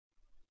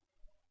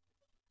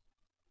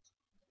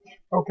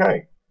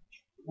Okay,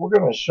 we're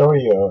going to show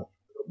you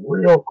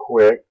real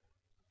quick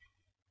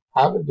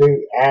how to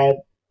do add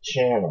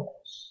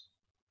channels.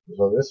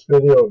 So this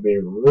video will be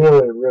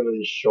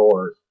really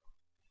short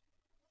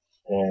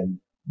and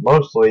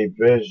mostly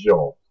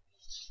visual.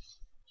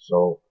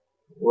 So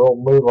we'll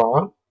move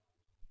on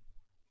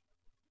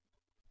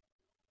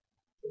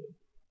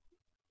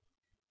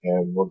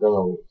and we're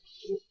going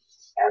to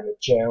add a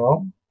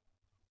channel.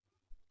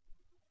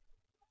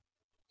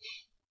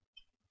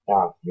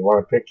 Now you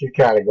want to pick your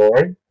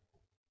category.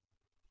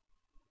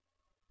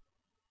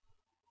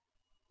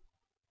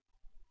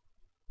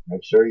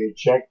 Make sure you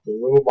check the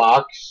little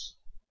box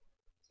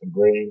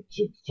agreeing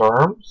to the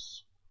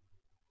terms.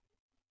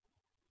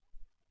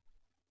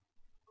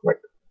 Click.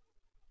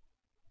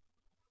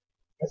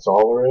 That's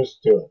all there is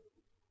to it.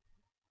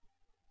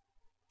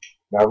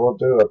 Now we'll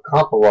do a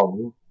couple of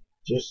them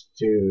just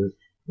to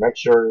make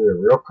sure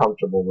you're real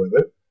comfortable with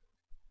it.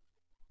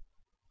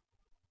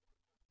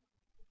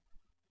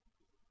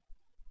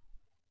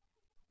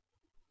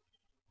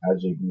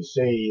 As you can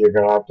see, you're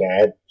going to have to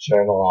add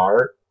channel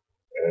art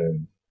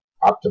and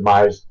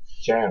optimize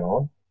the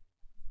channel.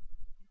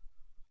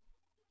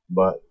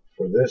 But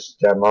for this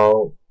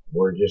demo,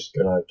 we're just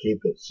going to keep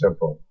it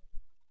simple.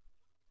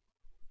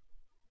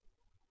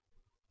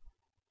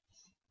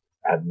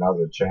 Add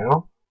another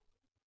channel.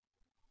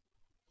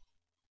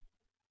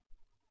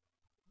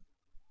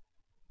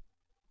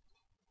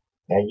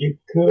 And you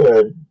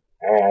could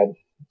add,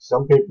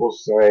 some people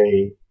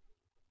say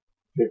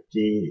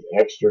 50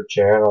 extra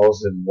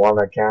channels in one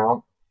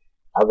account.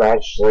 I've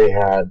actually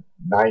had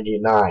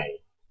 99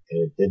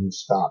 and it didn't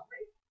stop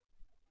me.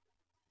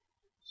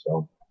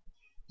 So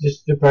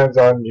just depends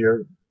on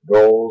your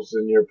goals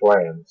and your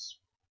plans.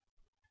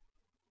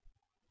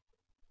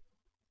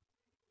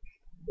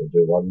 We'll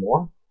do one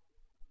more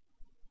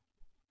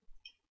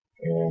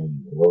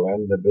and we'll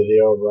end the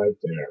video right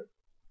there.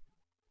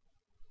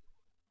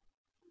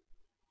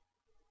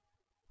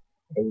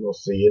 And we'll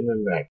see you in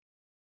the next.